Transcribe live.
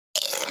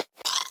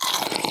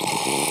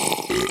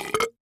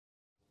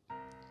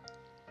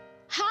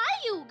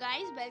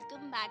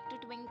back to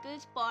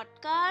Twinkle's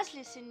podcast.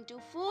 Listen to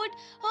food.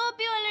 Hope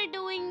you all are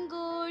doing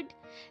good.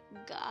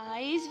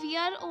 Guys, we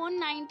are on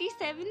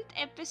 97th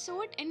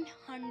episode and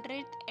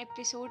 100th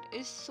episode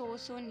is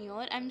so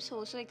near. I'm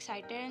so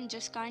excited and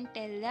just can't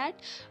tell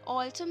that.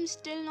 Also, I'm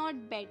still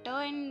not better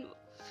and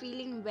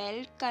feeling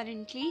well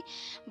currently,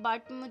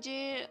 but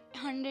मुझे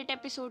 100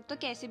 episode तो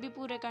कैसे भी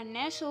पूरे करने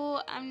हैं,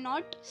 so I'm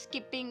not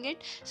skipping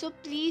it. So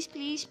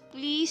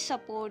please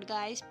support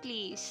guys,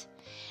 please.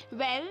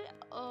 Well,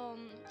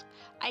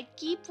 I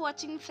keep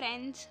watching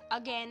Friends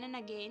again and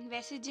again.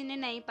 वैसे जिन्हें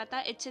नहीं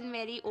पता, it's a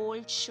very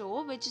old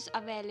show which is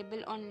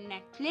available on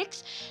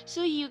Netflix,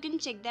 so you can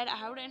check that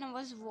out. And I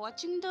was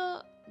watching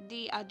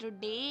the other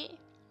day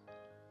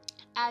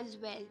as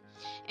well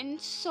and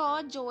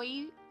saw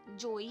Joey,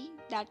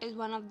 that is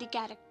one of the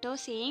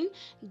characters, saying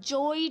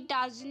Joey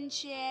doesn't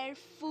share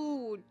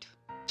food,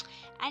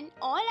 and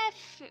all I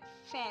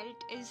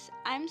felt is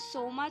I'm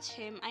so much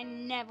him. I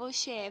never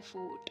share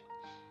food.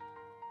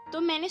 तो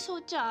मैंने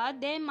सोचा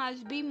there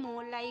must be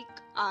more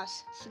like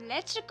us, so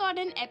let's record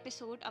an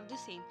episode of the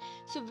same.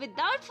 So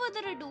without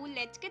further ado,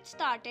 let's get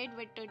started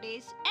with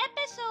today's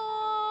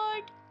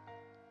episode.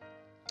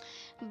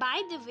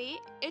 By the way,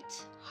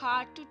 it's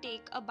hard to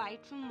take a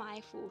bite from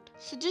my food,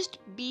 so just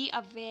be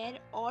aware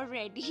or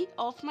ready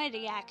of my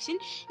reaction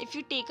if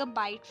you take a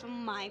bite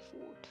from my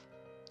food.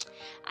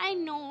 I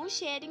know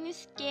sharing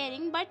is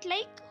caring, but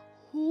like,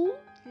 who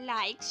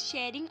likes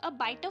sharing a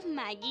bite of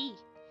Maggie?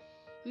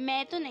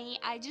 मैं तो नहीं,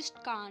 I just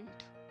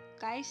can't.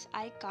 Guys,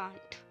 I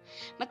can't.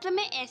 मतलब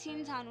मैं ऐसी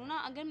इंसान हूँ ना,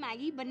 अगर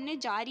मैगी बनने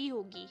जा रही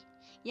होगी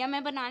या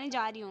मैं बनाने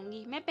जा रही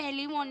होंगी, मैं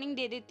पहले ही वार्निंग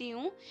दे देती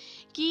हूँ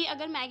कि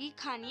अगर मैगी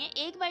खानी है,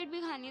 एक बाइट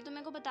भी खानी है तो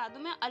मेरे को बता दो,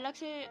 मैं अलग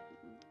से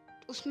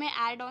उसमें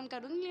ऐड ऑन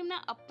करूँगी, लेकिन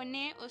मैं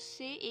अपने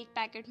उससे एक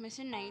पैकेट में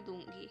से नहीं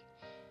दूँगी,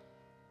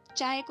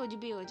 चाहे कुछ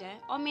भी हो जाए.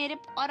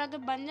 और अगर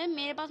बन जाए,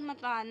 मेरे पास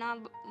मत आना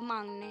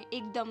मांगने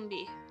एकदम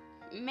भी.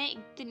 मैं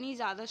इतनी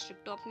ज़्यादा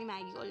स्ट्रिक्ट हूँ अपनी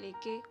मैगी को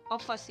लेके और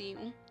फंसी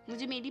हूँ.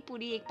 मुझे मेरी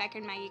पूरी एक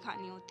पैकेट मैगी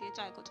खानी होती है,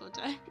 चाहे कुछ हो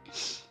जाए.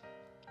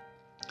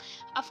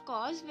 Of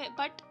course,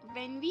 but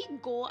when we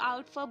go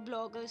out for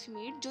bloggers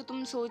meet, जो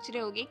तुम सोच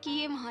रहे होगे कि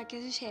ये वहाँ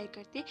कैसे शेयर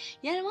करते,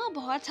 यार वहाँ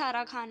बहुत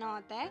सारा खाना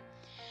होता है,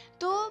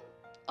 तो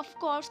of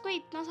course कोई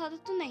इतना ज़्यादा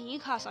तो नहीं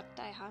खा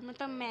सकता है यार.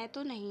 मतलब मैं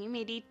तो नहीं,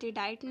 मेरी इतनी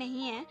डाइट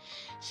नहीं है,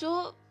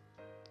 so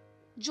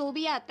जो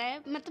भी आता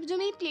है, मतलब जो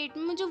मेरी प्लेट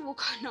में मुझे वो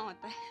खाना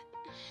होता है,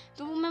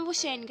 तो वो मैं वो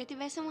शेयर नहीं करती.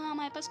 वैसे वहाँ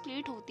हमारे पास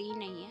प्लेट होती ही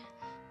नहीं है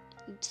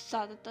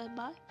ज़्यादातर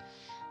बार.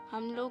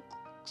 हम लोग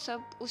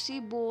सब उसी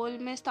बोल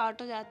में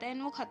स्टार्ट हो जाता है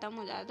और वो ख़त्म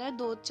हो जाता है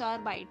 2-4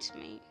 बाइट्स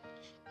में ही.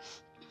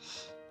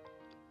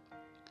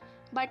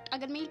 बट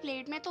अगर मेरी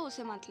प्लेट में तो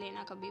उसे मत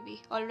लेना कभी भी.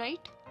 All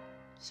right,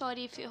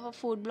 sorry if you are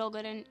food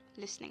blogger and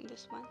listening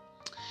this one.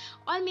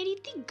 और मेरी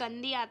इतनी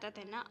गंदी आदत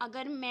है ना,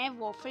 अगर मैं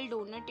वॉफल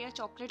डोनट या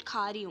चॉकलेट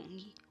खा रही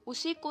होंगी,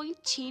 उसे कोई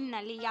छीन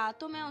ना ले, या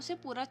तो मैं उसे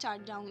पूरा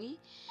चाट जाऊंगी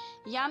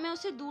या मैं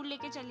उसे दूर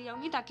लेके चली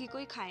जाऊंगी ताकि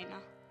कोई खाए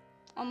ना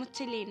और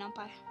मुझसे ले ना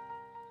पाए.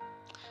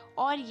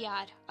 और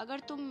यार, अगर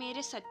तुम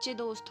मेरे सच्चे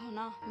दोस्त हो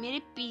ना, मेरे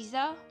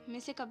पिज़्ज़ा में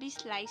से कभी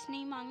स्लाइस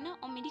नहीं मांगना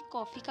और मेरी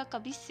कॉफ़ी का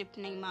कभी सिप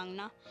नहीं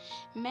मांगना.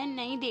 मैं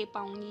नहीं दे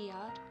पाऊंगी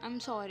यार, आई एम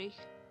सॉरी.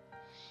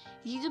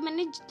 ये जो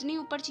मैंने जितनी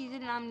ऊपर चीज़ें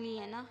नाम ली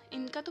है ना,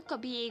 इनका तो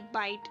कभी एक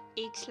बाइट,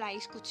 एक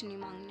स्लाइस कुछ नहीं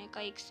मांगने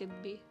का, एक सिप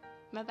भी.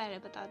 मैं पहले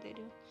बता दे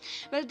रही हूँ.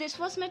 Well, this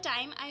was my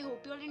time. I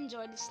hope you all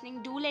enjoyed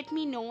listening. Do let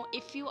me know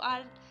if you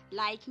are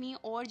like me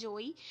or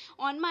Joey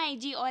on my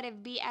IG or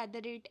FB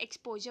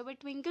 @exposure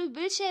with Twinkle.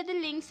 We'll share the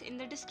links in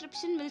the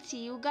description. We'll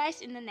see you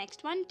guys in the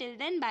next one. Till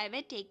then, bye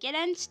bye, take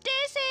care and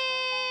stay safe.